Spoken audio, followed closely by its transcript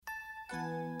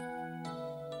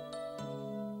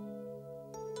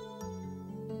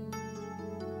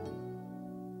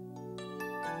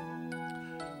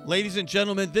Ladies and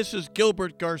gentlemen, this is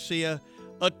Gilbert Garcia.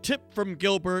 A tip from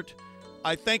Gilbert.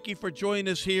 I thank you for joining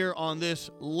us here on this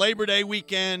Labor Day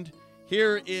weekend.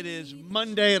 Here it is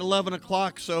Monday at 11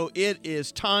 o'clock, so it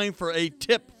is time for a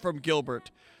tip from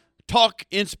Gilbert. Talk,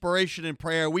 inspiration, and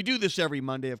prayer. We do this every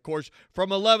Monday, of course,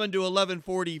 from 11 to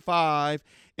 11:45.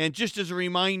 And just as a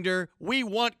reminder, we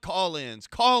want call-ins.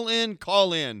 Call in.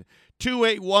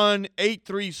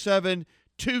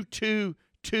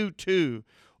 281-837-2222.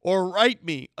 Or write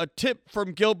me a tip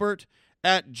from Gilbert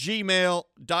at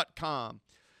gmail.com.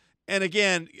 And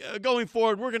again, going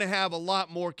forward, we're going to have a lot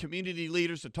more community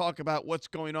leaders to talk about what's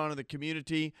going on in the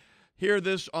community. Hear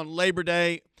this on Labor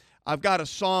Day. I've got a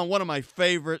song, one of my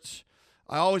favorites.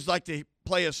 I always like to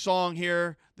play a song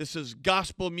here. This is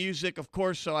gospel music, of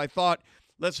course, so I thought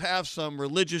let's have some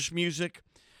religious music,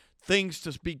 things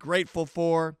to be grateful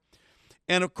for.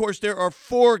 And, of course, there are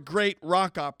 4 great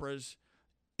rock operas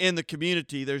in the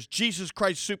community. There's Jesus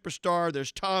Christ Superstar,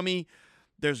 there's Tommy,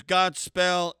 there's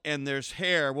Godspell, and there's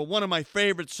Hair. Well, one of my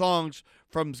favorite songs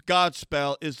from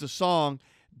Godspell is the song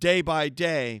Day by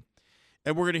Day.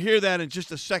 And we're going to hear that in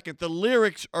just a second. The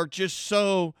lyrics are just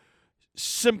so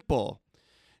simple.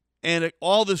 And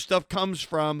all this stuff comes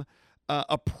from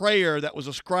a prayer that was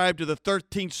ascribed to the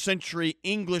 13th century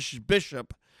English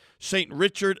bishop, St.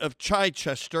 Richard of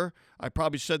Chichester. I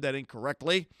probably said that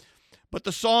incorrectly. But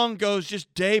the song goes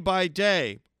just day by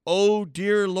day. Oh,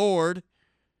 dear Lord,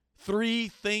 3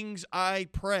 things I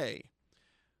pray.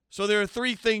 So there are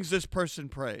 3 things this person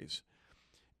prays.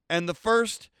 And the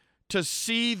first, to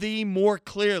see thee more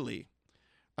clearly.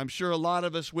 I'm sure a lot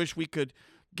of us wish we could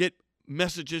get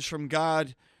messages from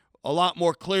God a lot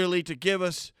more clearly to give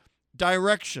us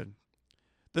direction.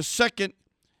 The second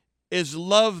is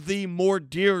love thee more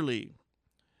dearly.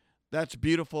 That's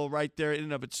beautiful right there in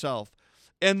and of itself.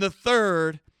 And the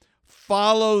third,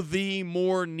 follow thee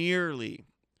more nearly.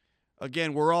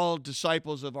 Again, we're all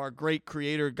disciples of our great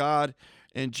Creator God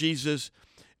and Jesus.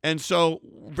 And so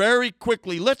very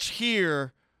quickly, let's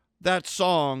hear that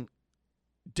song,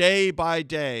 Day by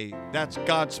Day. That's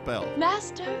Godspell.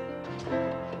 Master.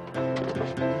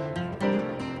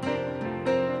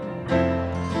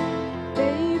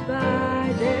 Day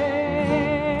by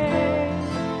day,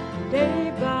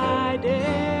 day by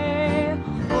day,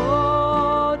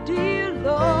 oh dear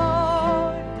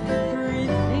Lord, 3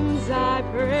 things I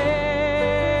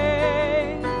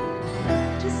pray: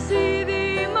 to see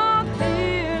thee more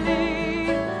clearly,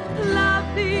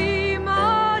 love thee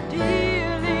more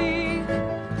dearly,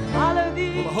 follow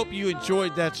thee. Well, I hope you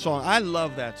enjoyed that song. I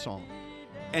love that song.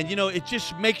 And, you know, it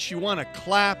just makes you want to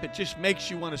clap. It just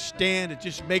makes you want to stand. It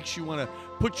just makes you want to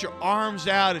put your arms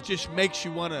out. It just makes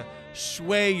you want to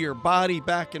sway your body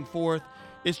back and forth.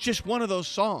 It's just one of those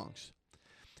songs.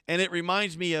 And it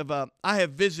reminds me of, I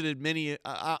have visited many,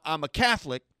 I'm a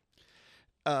Catholic.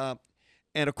 And,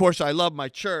 of course, I love my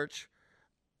church.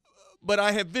 But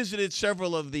I have visited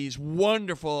several of these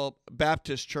wonderful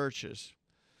Baptist churches.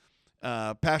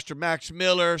 Pastor Max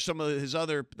Miller, some of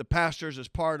the pastors as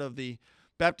part of the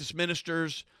Baptist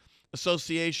Ministers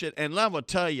Association. And I will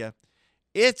tell you,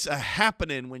 it's a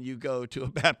happening when you go to a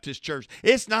Baptist church.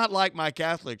 It's not like my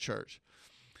Catholic church.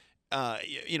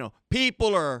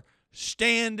 People are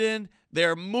standing,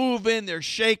 they're moving, they're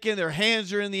shaking, their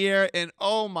hands are in the air, and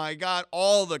oh my God,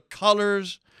 all the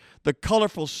colors, the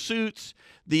colorful suits,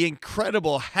 the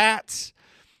incredible hats.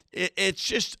 It's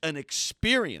just an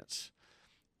experience.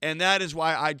 And that is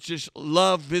why I just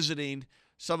love visiting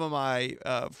some of my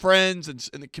friends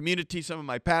in the community, some of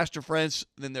my pastor friends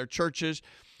in their churches.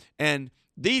 And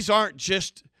these aren't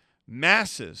just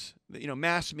masses.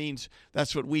 Mass means,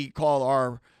 that's what we call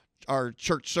our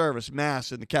church service,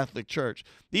 Mass in the Catholic Church.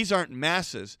 These aren't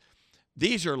masses.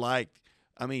 These are like,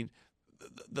 the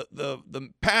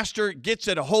pastor gets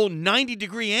at a whole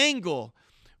 90-degree angle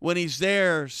when he's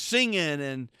there singing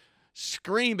and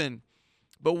screaming.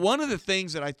 But one of the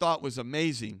things that I thought was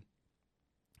amazing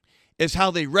is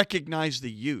how they recognize the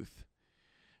youth.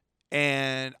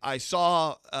 And I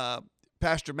saw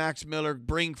Pastor Max Miller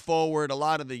bring forward a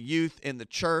lot of the youth in the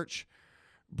church,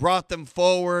 brought them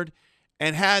forward,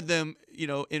 and had them,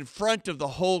 in front of the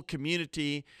whole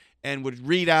community, and would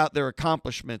read out their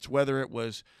accomplishments, whether it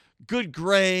was good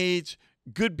grades,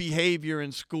 good behavior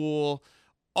in school,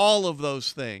 all of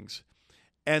those things.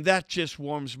 And that just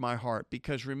warms my heart,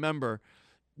 because remember,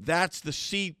 that's the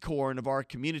seed corn of our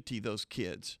community, those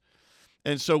kids.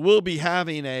 And so we'll be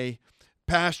having a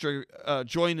pastor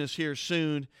join us here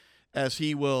soon, as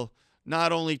he will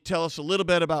not only tell us a little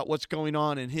bit about what's going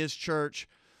on in his church,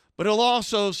 but he'll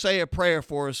also say a prayer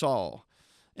for us all.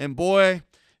 And boy,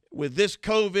 with this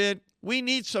COVID, we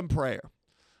need some prayer.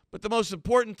 But the most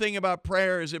important thing about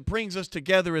prayer is it brings us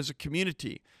together as a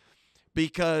community,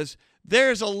 because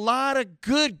there's a lot of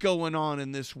good going on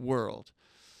in this world.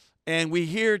 And we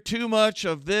hear too much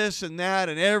of this and that,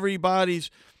 and everybody's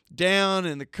down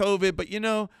in the COVID. But,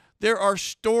 there are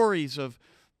stories of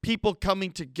people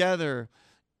coming together,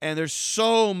 and there's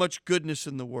so much goodness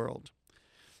in the world.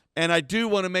 And I do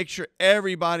want to make sure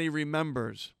everybody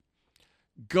remembers,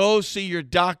 go see your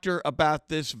doctor about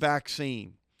this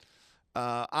vaccine.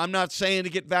 I'm not saying to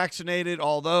get vaccinated,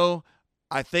 although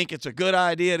I think it's a good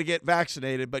idea to get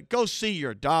vaccinated, but go see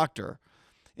your doctor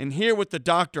and hear what the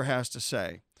doctor has to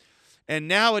say. And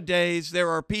nowadays, there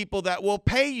are people that will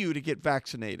pay you to get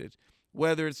vaccinated,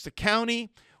 whether it's the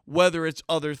county, whether it's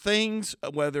other things,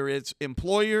 whether it's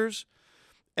employers.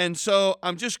 And so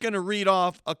I'm just going to read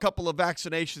off a couple of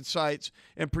vaccination sites.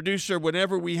 And producer,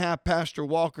 whenever we have Pastor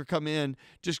Walker come in,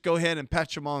 just go ahead and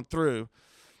patch him on through.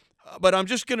 But I'm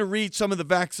just going to read some of the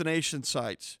vaccination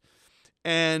sites.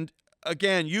 And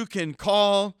again, you can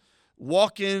call.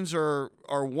 Walk-ins are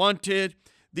wanted.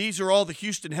 These are all the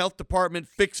Houston Health Department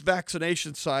fixed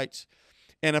vaccination sites.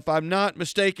 And if I'm not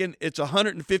mistaken, it's a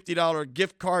 $150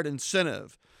 gift card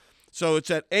incentive. So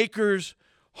it's at Acres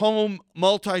Home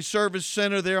Multi-Service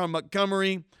Center there on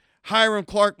Montgomery, Hiram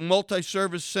Clark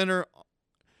Multi-Service Center.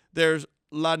 There's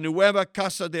La Nueva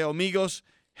Casa de Amigos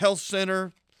Health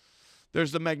Center.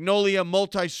 There's the Magnolia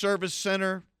Multi-Service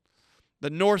Center, the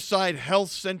Northside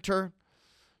Health Center,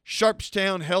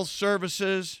 Sharpstown Health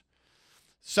Services,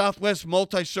 Southwest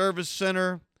Multi-Service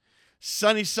Center,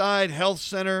 Sunnyside Health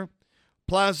Center,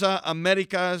 Plaza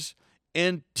Americas,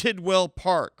 and Tidwell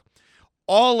Park.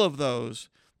 All of those,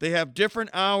 they have different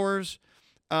hours,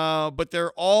 but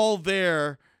they're all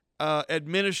there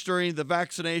administering the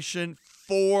vaccination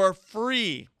for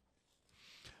free.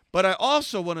 But I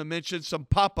also want to mention some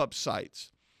pop-up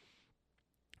sites.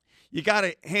 You got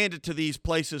to hand it to these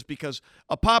places, because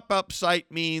a pop-up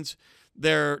site means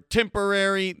they're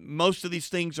temporary. Most of these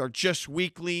things are just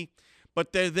weekly,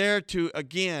 but they're there to,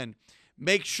 again,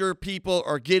 make sure people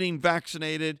are getting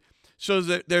vaccinated. So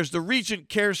there's the Regent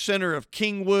Care Center of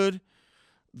Kingwood.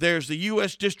 There's the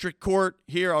U.S. District Court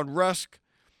here on Rusk.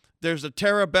 There's the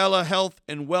Terabella Health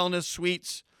and Wellness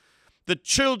Suites. The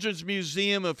Children's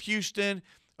Museum of Houston.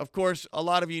 Of course, a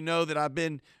lot of you know that I've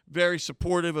been very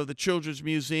supportive of the Children's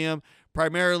Museum,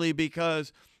 primarily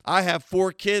because I have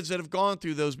 4 kids that have gone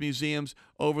through those museums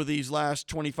over these last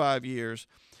 25 years.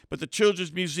 But the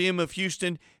Children's Museum of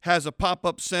Houston has a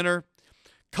pop-up center.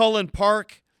 Cullen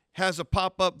Park has a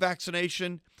pop-up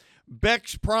vaccination.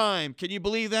 Beck's Prime, can you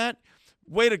believe that?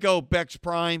 Way to go, Beck's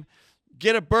Prime.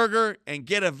 Get a burger and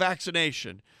get a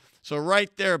vaccination. So right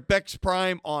there, Beck's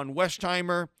Prime on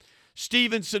Westheimer.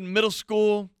 Stevenson Middle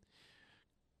School,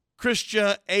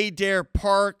 Christia Adair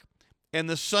Park, and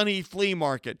the Sunny Flea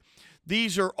Market.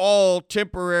 These are all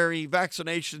temporary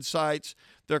vaccination sites.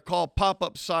 They're called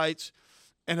pop-up sites.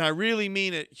 And I really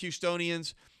mean it,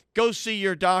 Houstonians. Go see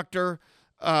your doctor.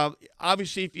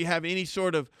 Obviously, if you have any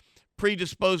sort of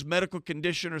predisposed medical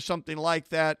condition or something like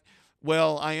that,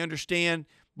 well, I understand.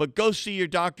 But go see your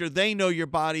doctor. They know your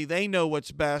body. They know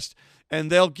what's best. And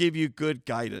they'll give you good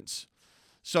guidance.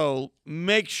 So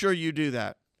make sure you do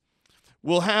that.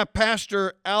 We'll have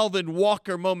Pastor Alvin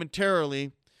Walker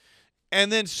momentarily.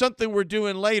 And then something we're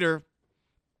doing later.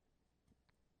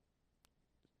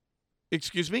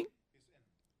 Excuse me?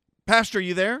 Pastor,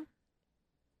 you there?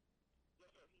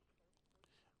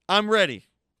 I'm ready.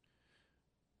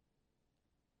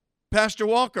 Pastor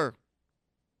Walker.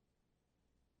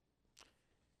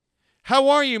 How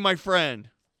are you, my friend?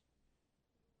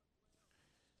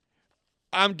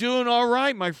 I'm doing all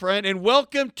right, my friend, and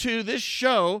welcome to this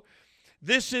show.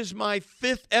 This is my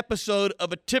 5th episode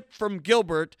of A Tip from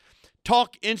Gilbert,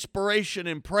 Talk Inspiration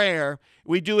and Prayer.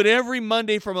 We do it every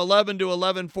Monday from 11 to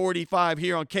 11:45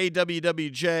 here on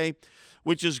KWWJ,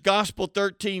 which is Gospel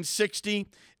 1360,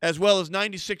 as well as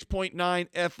 96.9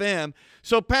 FM.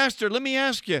 So, Pastor, let me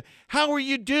ask you, how are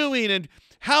you doing, and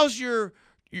how's your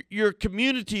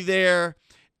community there?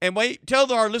 And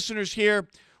tell our listeners here,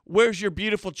 where's your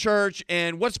beautiful church,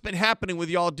 and what's been happening with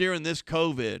y'all during this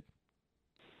COVID?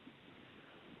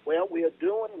 Well, we are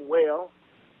doing well,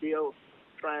 still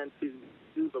trying to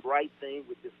do the right thing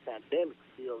with this pandemic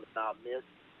still in our midst.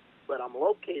 But I'm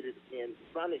located in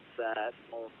Sunnyside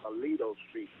on Aledo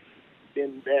Street.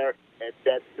 Been there at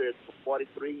that church for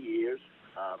 43 years.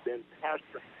 Been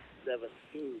pastor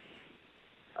 17.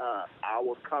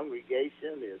 Our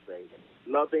congregation is a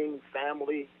loving,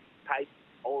 family-type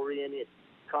oriented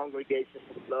congregation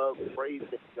of love, praise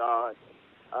God.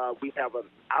 We have an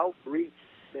outreach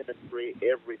ministry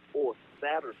every 4th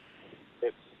Saturday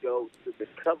that we go to the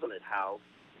Covenant House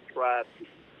try to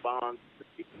respond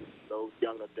to those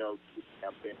young adults who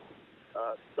have been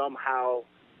somehow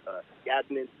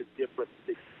gotten into different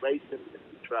situations, and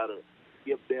to try to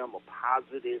give them a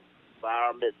positive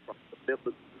environment from the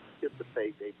members who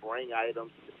participate. They bring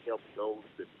items to help those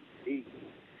that need.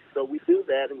 So we do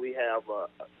that, and we have a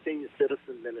senior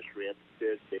citizen ministry at the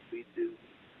church that we do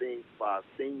things for our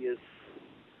seniors,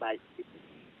 like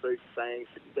certain things,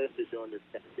 especially during this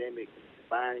pandemic,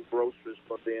 buying groceries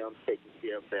for them, taking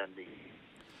care of their needs.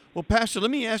 Well, Pastor, let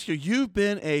me ask you, you've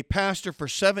been a pastor for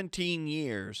 17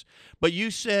 years, but you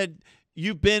said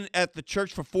you've been at the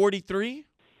church for 43?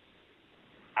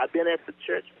 I've been at the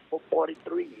church for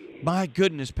 43 years. My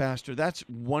goodness, Pastor, that's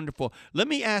wonderful. Let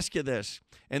me ask you this,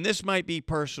 and this might be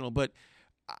personal, but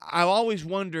I always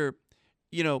wonder,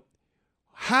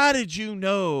 how did you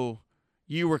know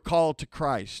you were called to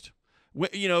Christ? When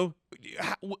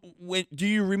do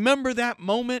you remember that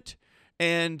moment?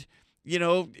 And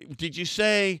did you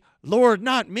say, Lord,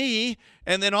 not me?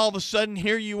 And then all of a sudden,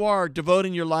 here you are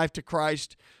devoting your life to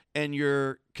Christ and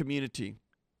your community.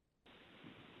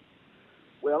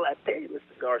 Well, I tell you,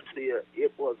 Mr. Garcia,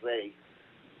 it was a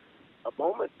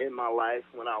moment in my life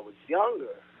when I was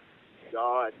younger.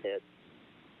 God had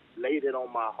laid it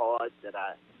on my heart that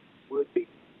I would be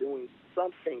doing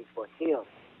something for him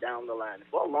down the line.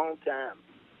 For a long time,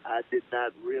 I did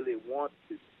not really want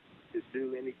to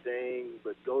do anything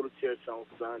but go to church on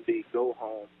Sunday, go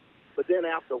home. But then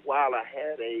after a while, I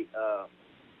had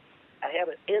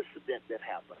an incident that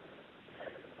happened.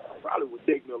 Probably would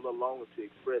take me a little longer to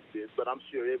express this, but I'm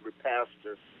sure every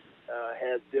pastor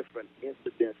has different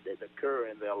incidents that occur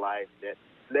in their life that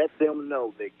let them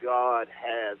know that God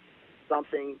has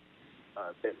something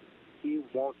that he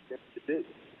wants them to do.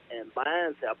 And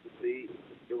mine happened to be,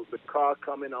 it was a car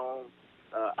coming on.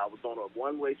 I was on a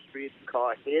one-way street,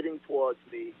 car heading towards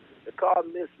me. The car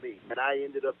missed me, and I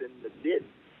ended up in the ditch.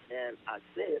 And I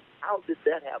said, how did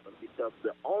that happen? Because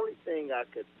the only thing I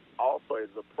could offer is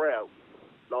a prayer,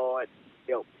 Lord,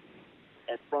 help me.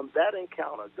 And from that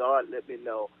encounter, God let me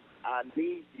know, I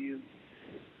need you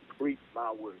to preach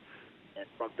my word. And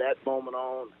from that moment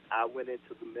on, I went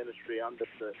into the ministry under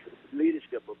the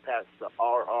leadership of Pastor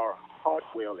R.R.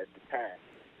 Hartwell at the time.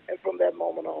 And from that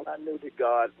moment on, I knew that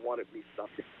God wanted me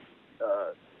something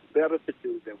better to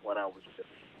do than what I was doing.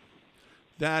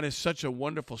 That is such a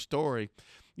wonderful story.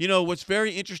 What's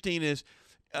very interesting is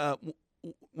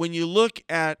when you look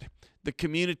at the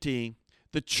community,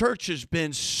 the church has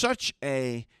been such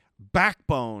a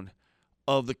backbone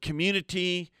of the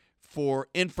community for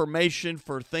information,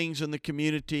 for things in the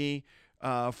community,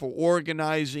 for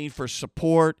organizing, for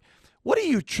support. What do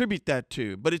you attribute that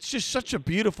to? But it's just such a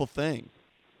beautiful thing.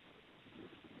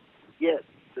 Yes,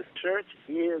 the church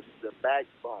is the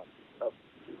backbone of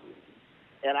it.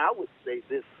 And I would say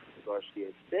this, Garcia,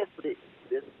 especially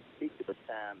this particular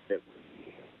time that we're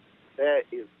in, there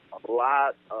is a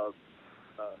lot of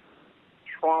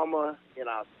trauma in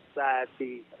our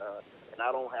society, and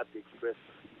I don't have to express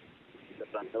it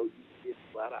because I know you get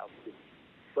flat out there.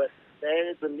 But there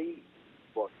is a need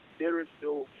for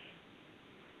spiritual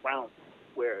grounding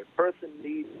where a person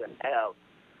needs to have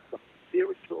some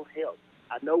spiritual help.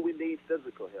 I know we need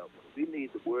physical help, but we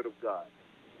need the Word of God.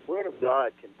 The Word of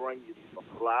God can bring you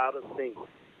a lot of things.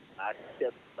 I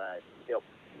testify to help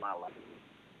in my life.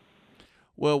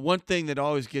 Well, one thing that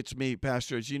always gets me,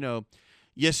 Pastor, is,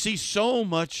 you see so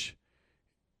much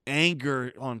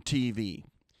anger on TV.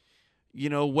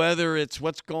 Whether it's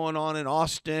what's going on in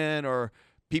Austin or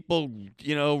people,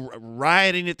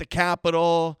 rioting at the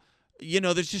Capitol,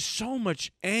 there's just so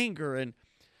much anger. And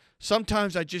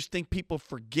sometimes I just think people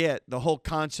forget the whole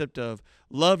concept of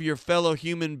love your fellow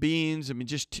human beings. I mean,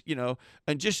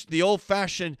 and just the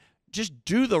old-fashioned, just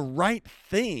do the right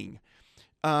thing.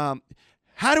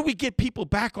 How do we get people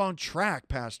back on track,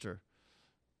 Pastor?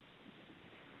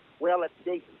 Well, I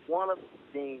think one of the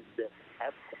things that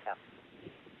has to happen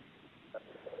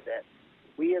is that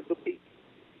we as a people,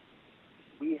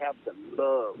 we have to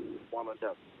love one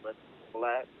another, whether it's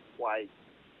black, white,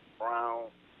 brown,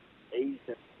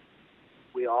 Asian.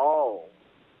 We all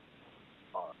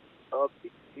are of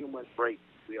the human race.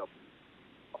 We are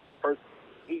a person,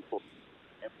 people,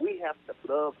 and we have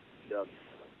to love each other,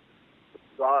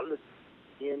 regardless of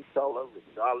skin color,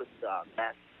 regardless of our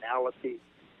nationality.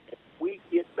 If we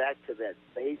get back to that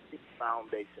basic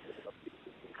foundation of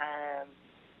being kind,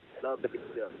 loving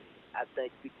each other, I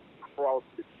think we can cross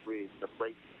this bridge of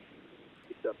race,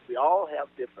 because we all have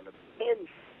different opinions,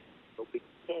 but we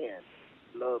can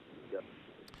love each other.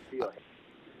 Feel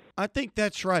I think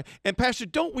that's right. And Pastor,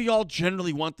 don't we all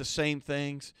generally want the same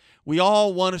things? We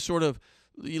all want to sort of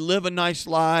you live a nice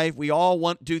life. We all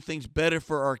want to do things better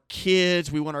for our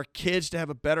kids. We want our kids to have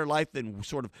a better life than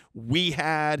sort of we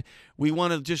had. We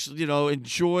want to just,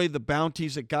 enjoy the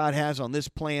bounties that God has on this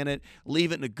planet,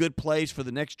 leave it in a good place for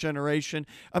the next generation.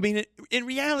 I mean, in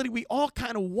reality, we all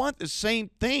kind of want the same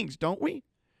things, don't we?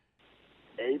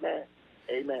 Amen.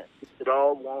 Amen. We should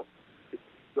all want to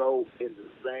go in the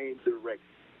same direction.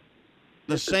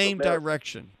 The same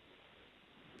direction.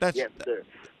 Yes, sir.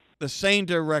 The same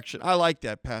direction. I like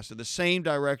that, Pastor. The same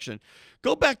direction.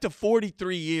 Go back to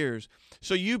 43 years.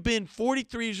 So you've been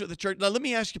 43 years at the church. Now, let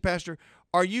me ask you, Pastor,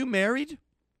 are you married?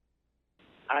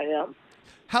 I am.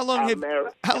 How long have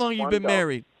you been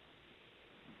married?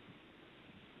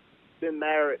 Been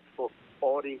married for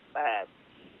 45.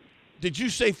 Did you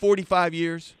say 45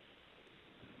 years?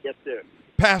 Yes, sir.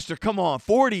 Pastor, come on.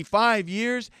 45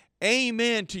 years?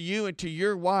 Amen to you and to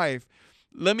your wife.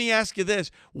 Let me ask you this.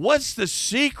 What's the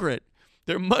secret?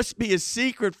 There must be a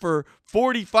secret for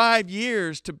 45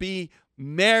 years to be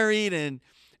married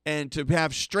and to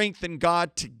have strength in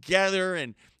God together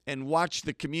and watch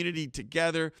the community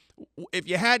together. If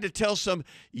you had to tell some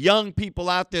young people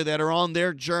out there that are on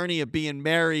their journey of being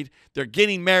married, they're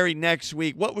getting married next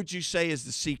week, what would you say is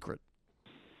the secret?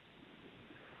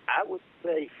 I would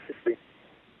say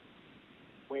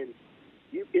when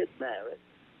you get married,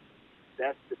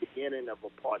 that's the beginning of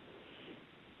a partnership.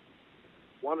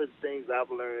 One of the things I've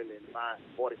learned in my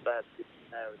 45, 50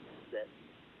 marriage is that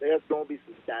there's going to be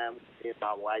some times when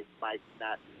my wife might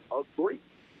not agree.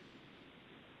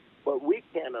 But we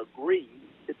can agree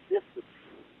to disagree.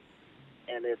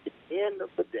 And at the end of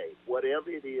the day, whatever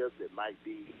it is that might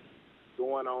be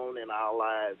going on in our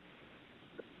lives,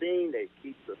 the thing that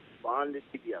keeps us bonded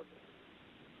together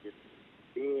is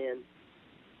being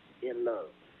in love.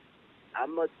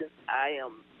 I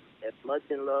am as much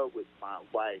in love with my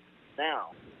wife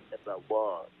now as I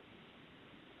was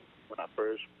when I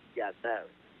first got married.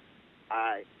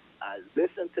 I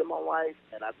listen to my wife,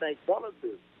 and I think one of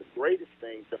the greatest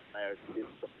things of marriage is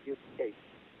communication.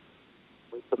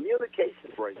 When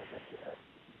communication breaks,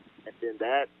 and then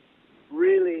that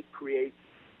really creates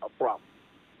a problem.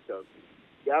 So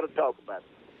you got to talk about it.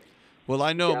 Well,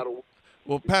 I know.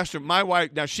 Well, Pastor, my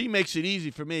wife, now she makes it easy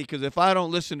for me because if I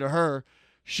don't listen to her,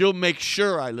 she'll make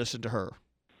sure I listen to her.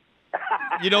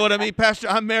 You know what I mean, Pastor?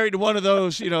 I'm married to one of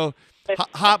those,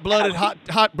 hot-blooded,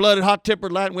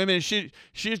 hot-tempered Latin women. And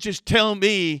she'll just tell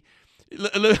me.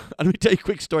 Let me tell you a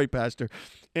quick story, Pastor,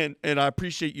 and I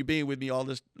appreciate you being with me all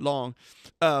this long.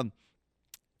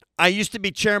 I used to be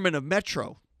chairman of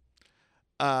Metro,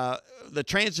 the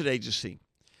transit agency,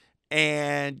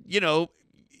 and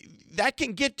that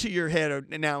can get to your head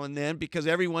now and then because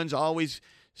everyone's always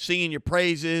singing your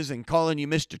praises and calling you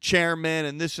Mr. Chairman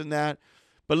and this and that.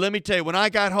 But let me tell you, when I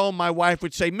got home, my wife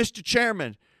would say, Mr.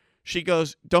 Chairman. She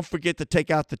goes, don't forget to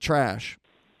take out the trash.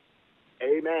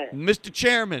 Amen. Mr.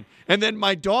 Chairman. And then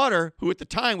my daughter, who at the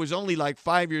time was only like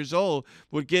 5 years old,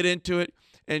 would get into it,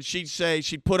 and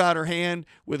she'd put out her hand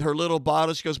with her little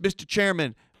bottle. She goes, Mr.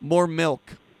 Chairman, more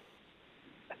milk.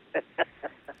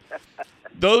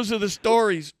 Those are the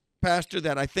stories, Pastor,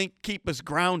 that I think keep us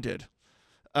grounded.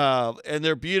 And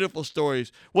they're beautiful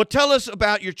stories. Well, tell us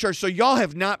about your church. So y'all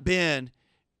have not been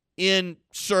in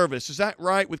service. Is that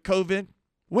right with COVID?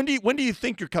 When do you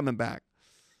think you're coming back?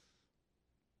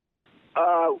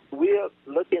 We're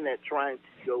looking at trying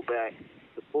to go back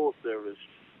to full service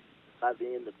by the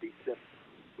end of December.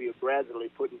 We are gradually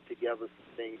putting together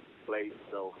some things in place,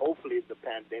 so hopefully the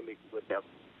pandemic will have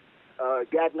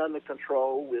gotten under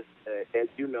control. With, as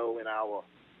you know, in our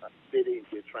city,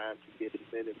 we're trying to get as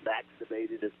many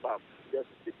vaccinated as possible, just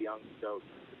the young adults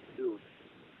do.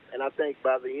 And I think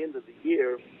by the end of the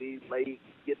year, we may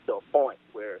get to a point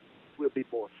where we'll be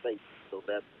more safe. So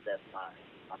that's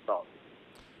my thought.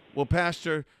 Well,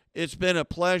 Pastor, it's been a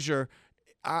pleasure.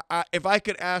 If I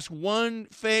could ask one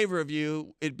favor of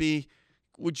you, it'd be,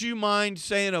 would you mind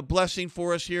saying a blessing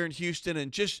for us here in Houston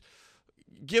and just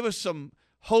give us some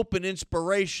hope and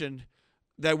inspiration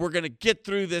that we're going to get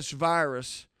through this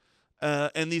virus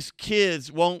and these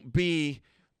kids won't be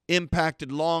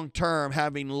impacted long term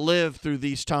having lived through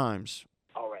these times?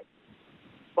 All right.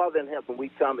 Father in heaven, we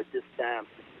come at this time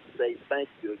to say thank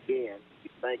you again. We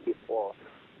thank you for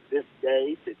this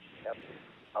day that you have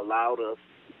allowed us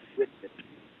to witness.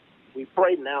 We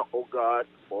pray now, oh God,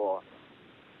 for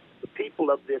the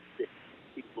people of this city,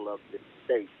 people of this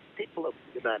state, people of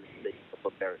the United States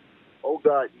of America. Oh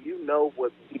God, you know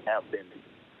what we have been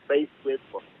faced with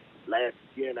for the last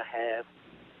year and a half,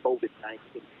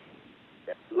 COVID-19.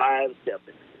 That lives have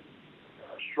been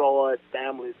destroyed,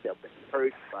 families have been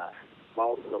hurt by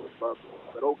loss of love.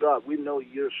 But oh God, we know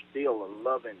you're still a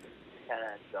loving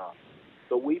mankind, God.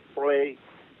 So we pray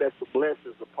special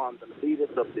blessings upon the leaders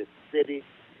of this city.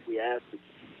 We ask that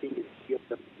you continue to give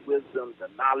them wisdom, the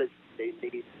knowledge they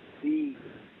need to be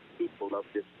people of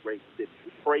this great city.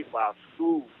 We pray for our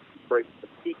schools. We pray for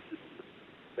the teachers,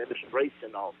 the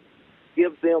administration office.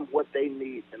 Give them what they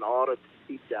need in order to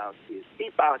teach our kids.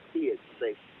 Keep our kids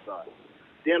safe, God.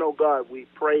 Then, oh God, we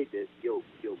pray that your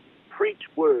preach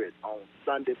word on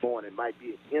Sunday morning might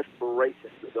be an inspiration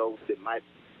to those that might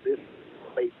listen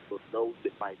to Facebook, those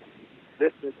that might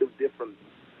listen to different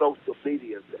social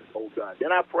medias, oh God.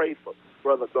 Then I pray for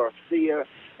Brother Garcia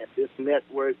and this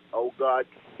network, oh God,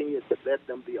 continue to let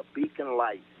them be a beacon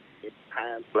light in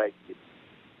times like this.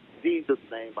 In Jesus'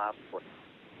 name I pray.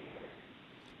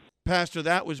 Pastor,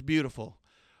 that was beautiful.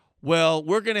 Well,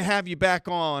 we're going to have you back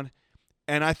on,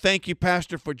 and I thank you,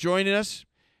 Pastor, for joining us,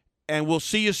 and we'll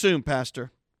see you soon, Pastor.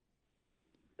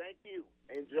 Thank you.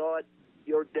 Enjoy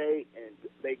your day, and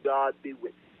may God be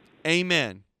with you.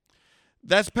 Amen.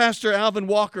 That's Pastor Alvin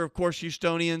Walker, of course,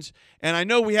 Houstonians. And I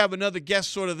know we have another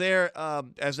guest sort of there,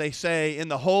 as they say, in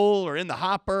the hole or in the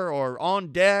hopper or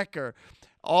on deck or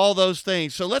all those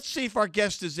things. So let's see if our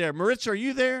guest is there. Maritza, are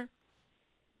you there?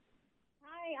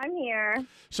 Hi, I'm here.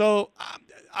 So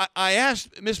I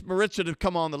asked Miss Maritza to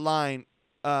come on the line,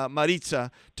 Maritza,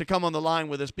 to come on the line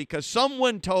with us because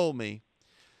someone told me,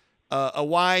 a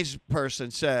wise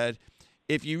person said,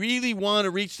 if you really want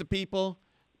to reach the people,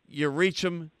 you reach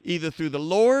them either through the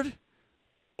Lord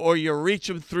or you reach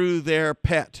them through their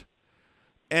pet.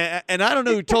 And I don't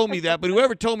know who told me that, but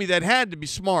whoever told me that had to be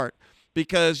smart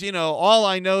because, you know, all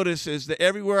I notice is that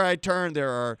everywhere I turn,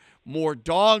 there are more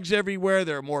dogs everywhere.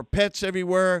 There are more pets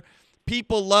everywhere.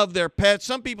 People love their pets.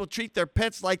 Some people treat their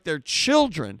pets like their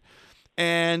children.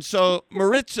 And so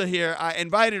Maritza here, I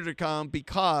invited her to come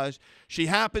because she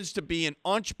happens to be an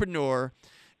entrepreneur.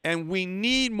 And we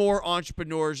need more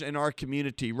entrepreneurs in our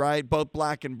community, right? Both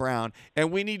black and brown.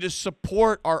 And we need to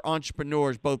support our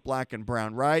entrepreneurs, both black and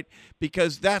brown, right?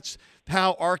 Because that's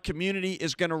how our community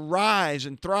is going to rise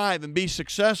and thrive and be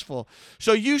successful.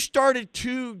 So you started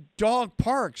 2 dog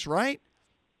parks, right?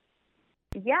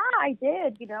 Yeah, I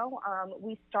did.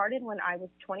 We started when I was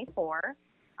 24,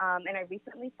 and I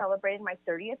recently celebrated my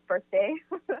 30th birthday.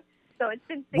 So it's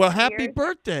been 6 years. Well, happy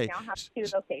birthday. We now have 2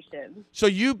 locations. So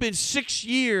you've been 6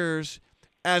 years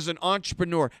as an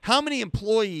entrepreneur. How many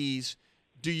employees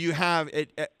do you have at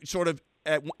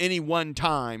any one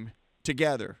time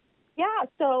together? Yeah,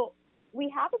 so we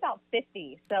have about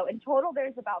 50. So in total,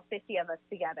 there's about 50 of us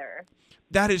together.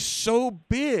 That is so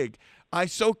big. I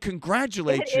so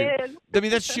congratulate you. It is. I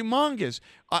mean, that's humongous.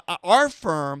 Our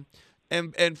firm,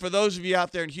 and for those of you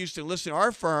out there in Houston, listen,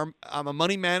 our firm, I'm a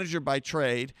money manager by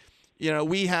trade. You know,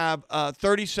 we have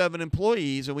 37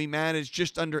 employees, and we manage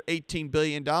just under $18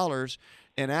 billion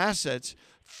in assets.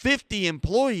 50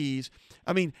 employees.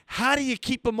 I mean, how do you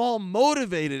keep them all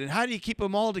motivated, and how do you keep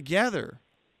them all together?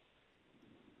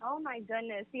 Oh, my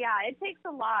goodness. Yeah, it takes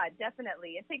a lot,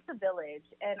 definitely. It takes a village.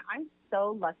 And I'm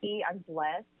so lucky. I'm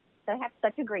blessed that I have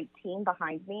such a great team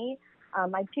behind me.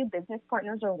 My 2 business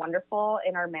partners are wonderful,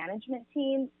 and our management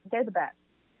team, they're the best.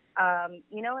 And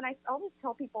I always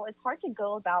tell people it's hard to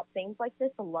go about things like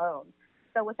this alone.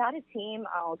 So without a team,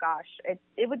 oh gosh, it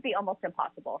would be almost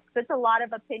impossible. So it's a lot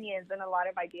of opinions and a lot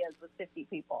of ideas with 50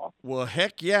 people. Well,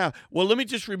 heck yeah. Well, let me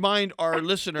just remind our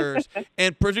listeners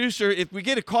and producer, if we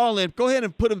get a call in, go ahead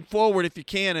and put them forward if you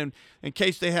can, and in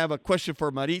case they have a question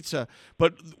for Maritza.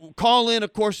 But call in,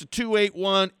 of course, at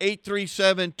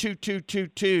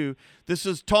 281-837-2222. This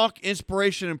is Talk,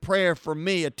 Inspiration, and Prayer from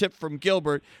me, a tip from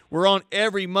Gilbert. We're on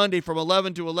every Monday from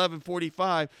 11 to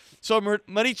 11:45. So,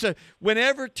 Maritza,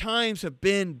 whenever times have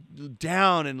been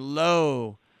down and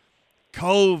low,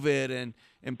 COVID and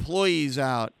employees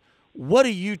out, what do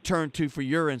you turn to for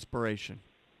your inspiration?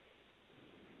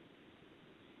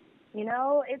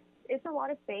 It's a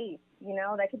lot of faith.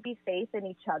 That could be faith in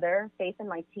each other, faith in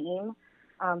my team,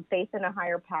 faith in a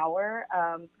higher power,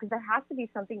 because there has to be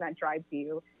something that drives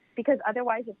you. Because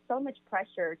otherwise it's so much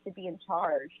pressure to be in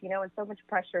charge, and so much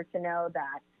pressure to know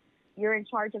that you're in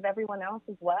charge of everyone else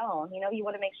as well. You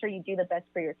want to make sure you do the best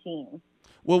for your team.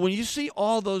 Well, when you see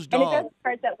all those dogs... And it does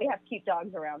hurt that we have cute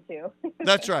dogs around, too.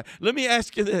 That's right. Let me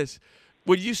ask you this.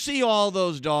 When you see all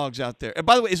those dogs out there... And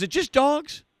by the way, is it just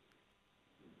dogs?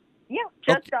 Yeah,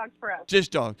 just Okay. dogs for us.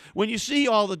 Just dogs. When you see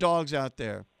all the dogs out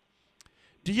there,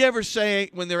 do you ever say,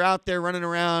 when they're out there running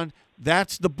around,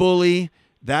 that's the bully...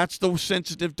 That's the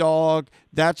sensitive dog.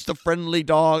 That's the friendly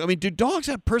dog. I mean, do dogs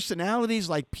have personalities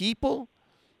like people?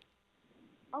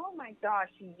 Oh, my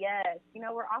gosh, yes.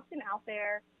 We're often out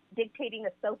there dictating a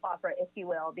soap opera, if you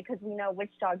will, because we know which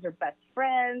dogs are best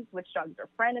friends, which dogs are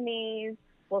frenemies.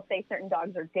 will say certain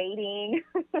dogs are dating.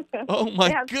 Oh They my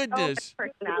have so much goodness.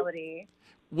 personality.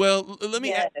 Well, let me.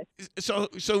 Yes.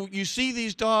 So you see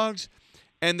these dogs,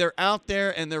 and they're out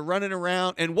there and they're running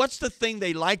around. And what's the thing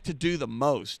they like to do the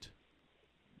most?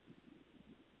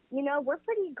 We're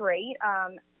pretty great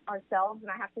ourselves,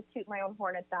 and I have to toot my own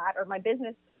horn at that, or my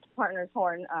business partner's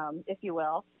horn, if you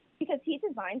will, because he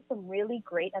designed some really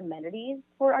great amenities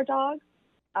for our dogs.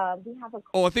 We have a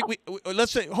Oh, I think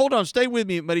let's say. Hold on, stay with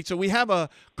me, Maritza. We have a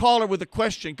caller with a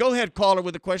question. Go ahead, caller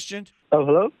with a question. Oh,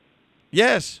 hello?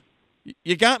 Yes,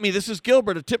 you got me. This is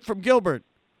Gilbert. A tip from Gilbert.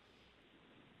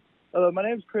 Hello, my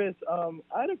name's Chris. I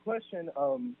had a question.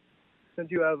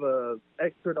 Since you have a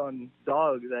expert on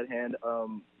dogs at hand,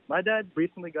 my dad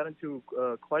recently got into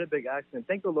quite a big accident.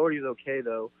 Thank the Lord he's okay,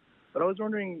 though. But I was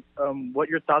wondering what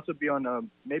your thoughts would be on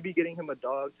maybe getting him a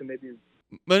dog to maybe.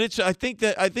 But I think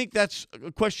that's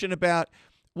a question about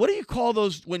what do you call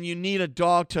those when you need a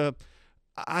dog to,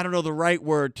 I don't know the right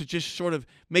word, to just sort of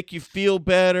make you feel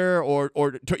better or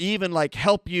to even like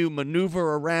help you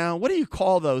maneuver around. What do you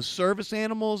call those, service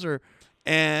animals?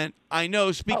 And I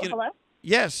know speaking. hello?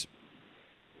 Yes.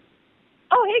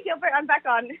 Oh, hey, Gilbert, I'm back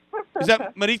on. Is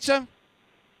that Maritza?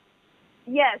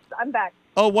 Yes, I'm back.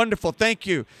 Oh, wonderful. Thank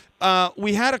you.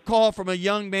 We had a call from a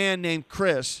young man named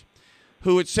Chris,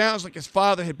 who it sounds like his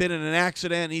father had been in an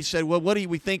accident. And he said, well, what do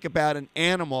we think about an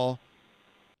animal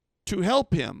to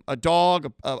help him, a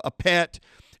dog, a pet?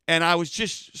 And I was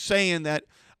just saying that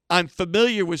I'm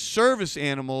familiar with service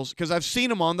animals because I've seen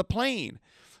them on the plane.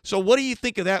 So what do you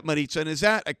think of that, Maritza? And is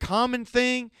that a common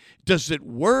thing? Does it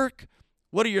work?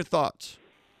 What are your thoughts?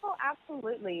 Oh,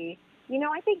 absolutely.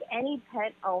 I think any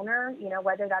pet owner,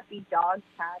 whether that be dog,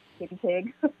 cat, guinea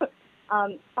pig,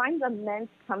 finds immense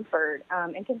comfort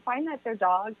and can find that their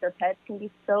dogs, their pets can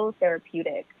be so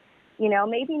therapeutic.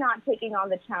 Maybe not taking on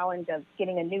the challenge of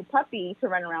getting a new puppy to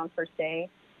run around per se,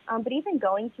 but even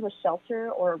going to a shelter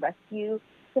or a rescue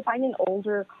to find an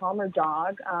older, calmer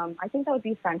dog, I think that would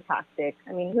be fantastic.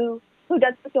 I mean, who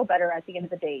doesn't feel better at the end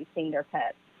of the day seeing their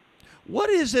pet? What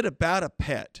is it about a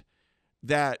pet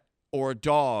or a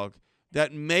dog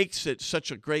that makes it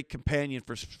such a great companion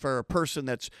for a person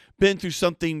that's been through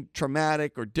something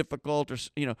traumatic or difficult, or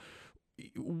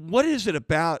what is it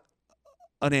about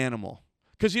an animal?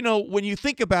 Because when you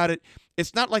think about it,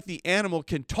 it's not like the animal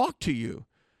can talk to you,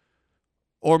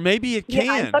 or maybe it can.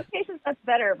 Yeah, in some cases that's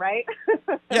better, right?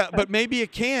 Yeah, but maybe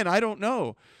it can. I don't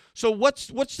know. So what's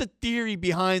the theory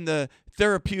behind the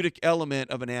therapeutic element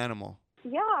of an animal?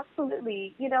 Yeah,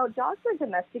 absolutely. Dogs were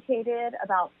domesticated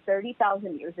about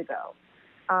 30,000 years ago.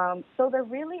 So they're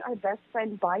really our best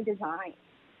friend by design.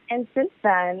 And since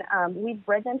then, we've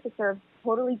bred them to serve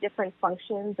totally different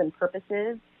functions and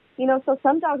purposes. So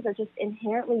some dogs are just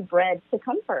inherently bred to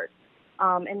comfort.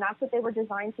 And that's what they were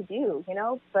designed to do,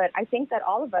 But I think that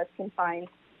all of us can find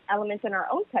elements in our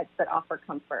own pets that offer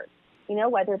comfort.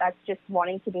 Whether that's just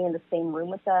wanting to be in the same room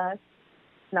with us,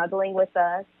 snuggling with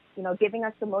us, giving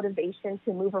us the motivation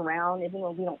to move around even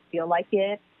when we don't feel like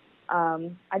it.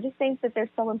 I just think that they're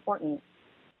so important.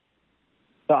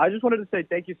 So I just wanted to say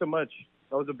thank you so much.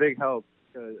 That was a big help.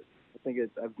 I think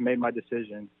I've made my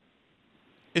decision.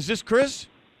 Is this Chris?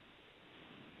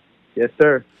 Yes,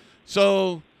 sir.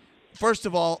 So, first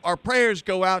of all, our prayers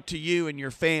go out to you and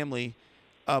your family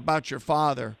about your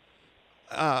father.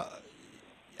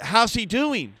 How's he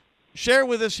doing? Share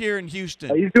with us here in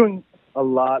Houston. He's doing a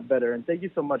lot better, and thank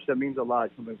you so much. That means a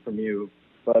lot coming from you.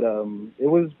 But it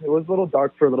was a little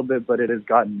dark for a little bit, but it has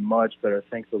gotten much better.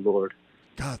 Thank the Lord.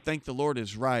 God, thank the Lord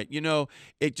is right.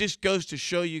 It just goes to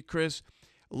show you, Chris,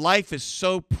 life is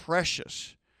so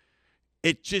precious.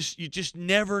 You just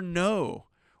never know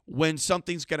when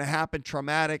something's going to happen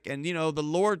traumatic. And, the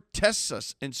Lord tests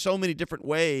us in so many different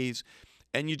ways,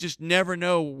 and you just never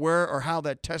know where or how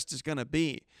that test is going to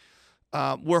be.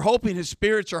 We're hoping his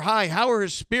spirits are high. How are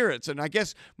his spirits? And I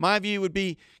guess my view would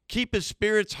be keep his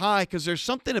spirits high, because there's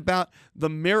something about the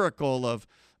miracle of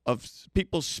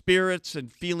people's spirits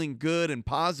and feeling good and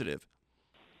positive.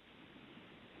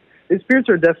 His spirits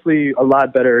are definitely a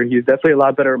lot better. He's definitely a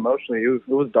lot better emotionally. It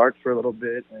was dark for a little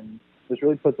bit, and this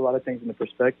really puts a lot of things into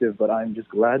perspective, but I'm just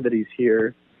glad that he's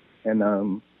here, and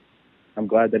I'm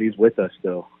glad that he's with us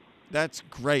still. That's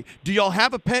great. Do y'all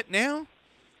have a pet now?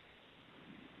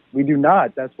 We do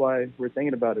not. That's why we're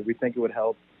thinking about it. We think it would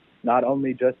help not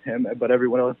only just him, but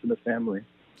everyone else in the family.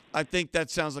 I think that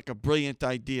sounds like a brilliant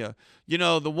idea.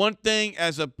 The one thing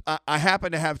I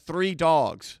happen to have 3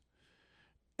 dogs,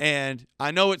 and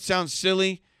I know it sounds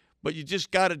silly, but you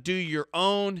just got to do your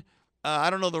own, I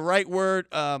don't know the right word,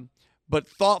 but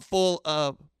thoughtful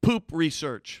poop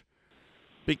research.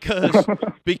 because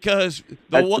because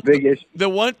That's the big issue. the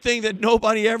one thing that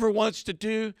nobody ever wants to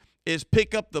do is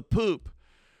pick up the poop.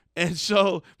 And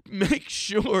so make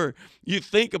sure you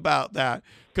think about that,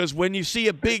 because when you see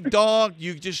a big dog,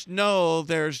 you just know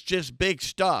there's just big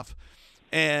stuff,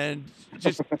 and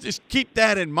just keep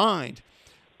that in mind.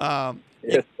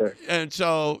 Yes, sir. And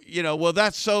so, well,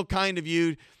 that's so kind of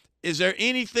you. Is there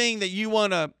anything that you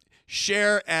want to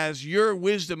share as your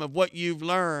wisdom of what you've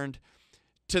learned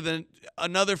to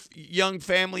another young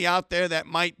family out there that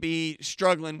might be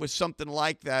struggling with something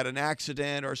like that, an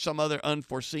accident or some other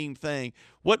unforeseen thing?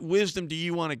 What wisdom do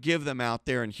you want to give them out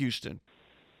there in Houston?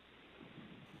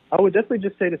 I would definitely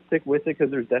just say to stick with it,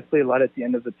 because there's definitely a light at the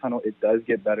end of the tunnel. It does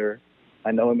get better.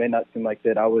 I know it may not seem like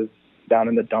that. I was down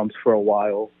in the dumps for a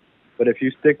while, but if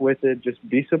you stick with it, just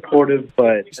be supportive.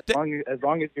 But as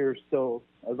long as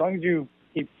you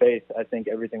keep faith, I think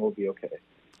everything will be okay.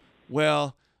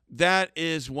 Well, that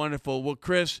is wonderful. Well,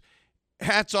 Chris,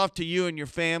 hats off to you and your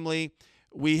family.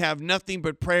 We have nothing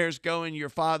but prayers going your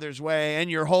father's way and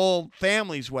your whole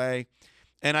family's way.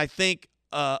 And I think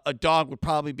a dog would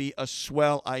probably be a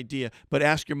swell idea. But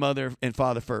ask your mother and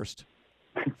father first.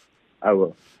 I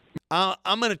will.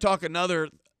 I'm going to talk another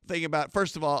thing about,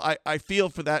 first of all, I feel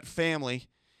for that family.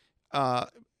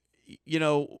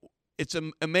 It's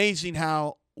amazing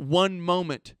how one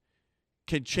moment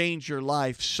can change your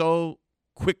life so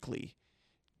quickly,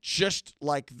 just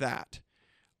like that.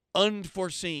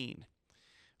 Unforeseen.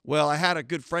 Well, I had a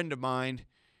good friend of mine.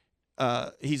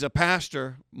 He's a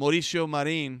pastor, Mauricio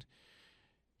Marin.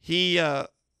 He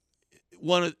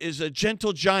is a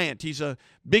gentle giant. He's a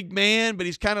big man, but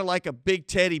he's kind of like a big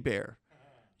teddy bear.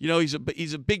 He's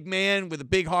a big man with a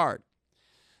big heart.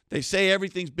 They say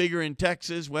everything's bigger in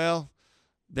Texas. Well,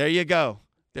 there you go.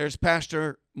 There's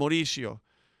Pastor Mauricio.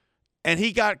 And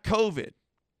he got COVID.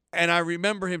 And I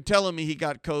remember him telling me he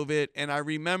got COVID. And I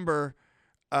remember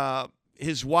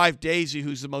his wife, Daisy,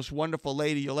 who's the most wonderful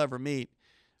lady you'll ever meet.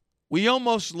 We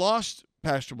almost lost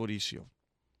Pastor Mauricio.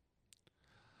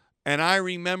 And I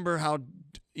remember how,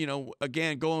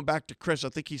 again, going back to Chris, I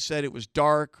think he said it was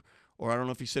dark, or I don't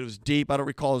know if he said it was deep. I don't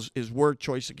recall his word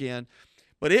choice again.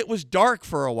 But it was dark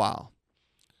for a while.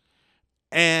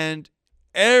 And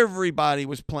everybody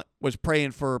was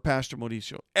praying for Pastor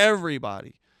Mauricio.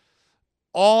 Everybody.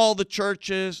 All the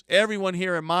churches, everyone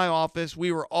here in my office,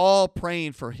 we were all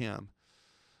praying for him.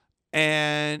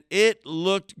 And it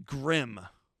looked grim.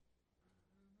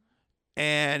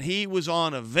 And he was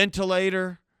on a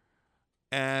ventilator.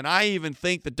 And I even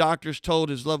think the doctors told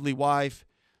his lovely wife,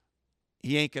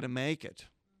 he ain't going to make it.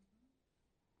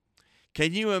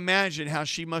 Can you imagine how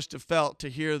she must have felt to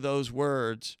hear those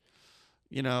words?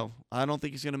 I don't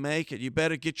think he's going to make it. You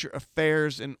better get your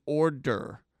affairs in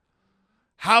order.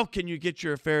 How can you get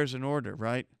your affairs in order,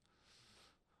 right?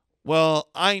 Well,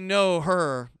 I know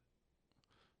her.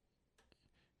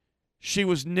 She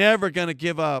was never going to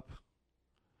give up,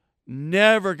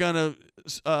 never going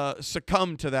to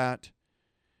succumb to that.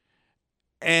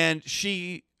 And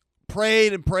she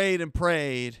prayed and prayed and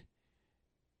prayed,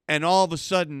 and all of a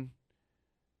sudden,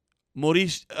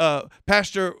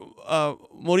 Pastor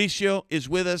Mauricio is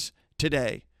with us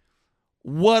today.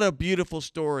 What a beautiful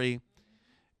story.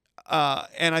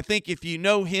 And I think if you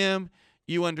know him,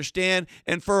 you understand.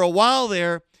 And for a while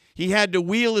there, he had to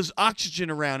wheel his oxygen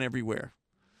around everywhere.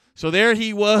 So there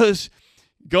he was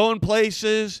going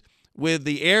places with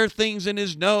the air things in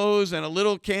his nose and a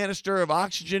little canister of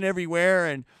oxygen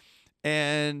everywhere,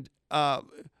 and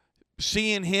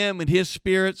seeing him and his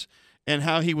spirits and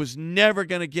how he was never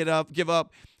going to give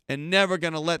up and never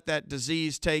going to let that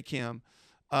disease take him.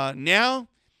 Now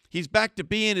he's back to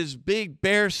being his big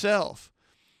bear self.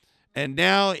 And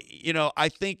now, I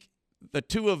think the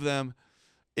two of them,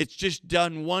 it's just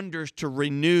done wonders to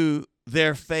renew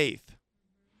their faith.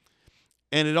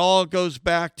 And it all goes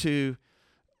back to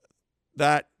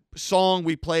that song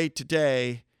we played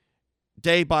today,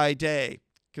 Day by Day,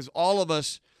 because all of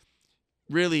us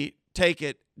really take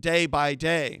it day by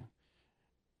day.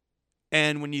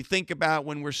 And when you think about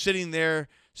when we're sitting there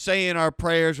saying our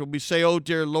prayers, when we say, "Oh,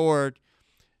 dear Lord,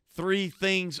 3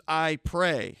 things I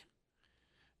pray."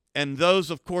 And those,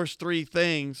 of course, 3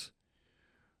 things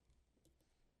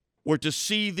were to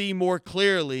see thee more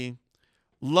clearly,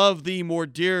 love thee more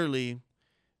dearly,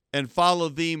 and follow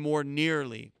thee more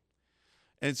nearly.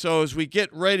 And so as we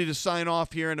get ready to sign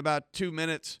off here in about 2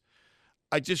 minutes,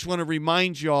 I just want to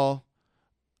remind y'all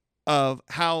of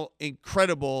how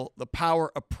incredible the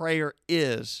power of prayer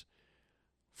is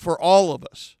for all of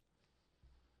us.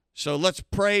 So let's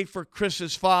pray for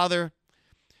Chris's father.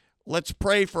 Let's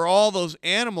pray for all those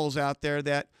animals out there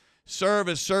that serve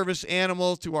as service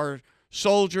animals to our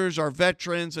soldiers, our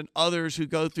veterans, and others who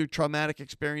go through traumatic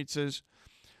experiences.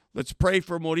 Let's pray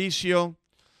for Mauricio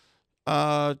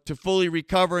to fully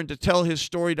recover and to tell his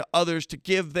story to others, to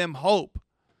give them hope.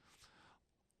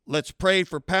 Let's pray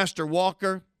for Pastor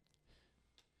Walker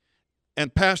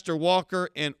and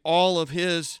all of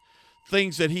his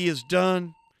things that he has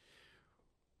done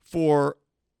for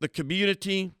the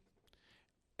community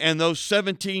and those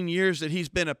 17 years that he's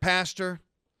been a pastor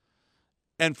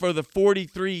and for the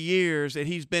 43 years that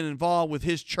he's been involved with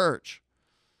his church.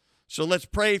 So let's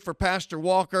pray for Pastor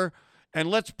Walker, and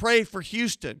let's pray for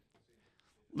Houston.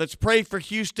 Let's pray for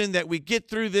Houston that we get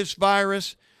through this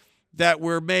virus, that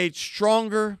we're made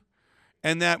stronger,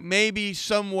 and that maybe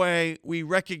some way we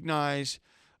recognize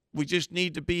we just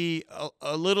need to be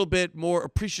a little bit more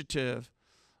appreciative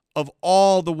of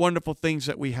all the wonderful things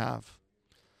that we have.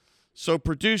 So,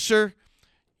 producer,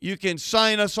 you can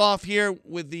sign us off here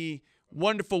with the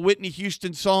wonderful Whitney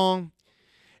Houston song.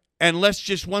 And let's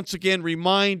just once again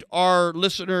remind our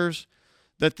listeners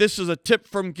that this is a tip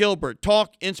from Gilbert.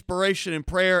 Talk, inspiration, and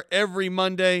prayer every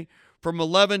Monday from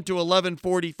 11 to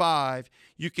 11:45.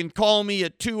 You can call me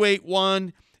at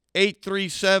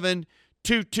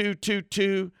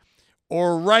 281-837-2222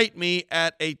 or write me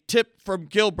at a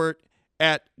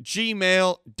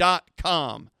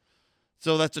tipfromgilbert@gmail.com.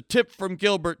 So that's a tip from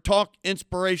Gilbert. Talk,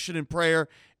 inspiration, and prayer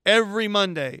every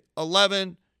Monday,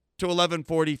 11 to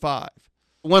 11:45.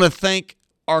 I want to thank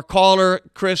our caller,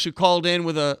 Chris, who called in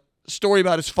with a story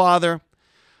about his father.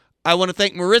 I want to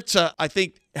thank Maritza. I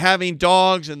think having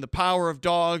dogs and the power of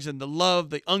dogs and the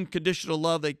love, the unconditional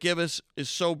love they give us is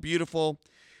so beautiful.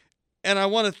 And I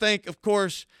want to thank, of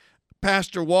course,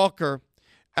 Pastor Walker,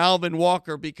 Alvin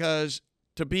Walker, because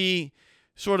to be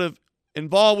sort of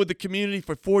involved with the community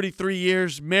for 43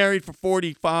 years, married for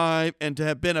 45, and to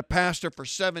have been a pastor for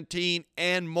 17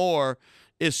 and more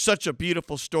is such a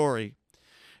beautiful story.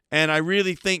 And I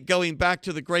really think going back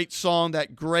to the great song,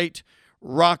 that great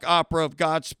rock opera of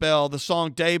Godspell, the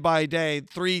song Day by Day,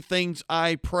 3 things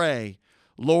I pray.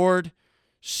 Lord,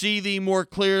 see thee more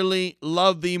clearly,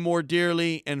 love thee more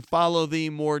dearly, and follow thee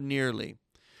more nearly.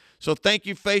 So thank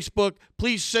you, Facebook.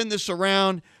 Please send this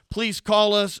around. Please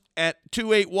call us at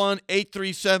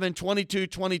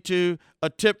 281-837-2222, a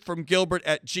tip from Gilbert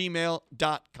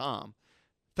 @gmail.com.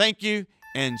 Thank you,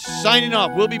 and signing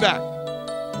off. We'll be back.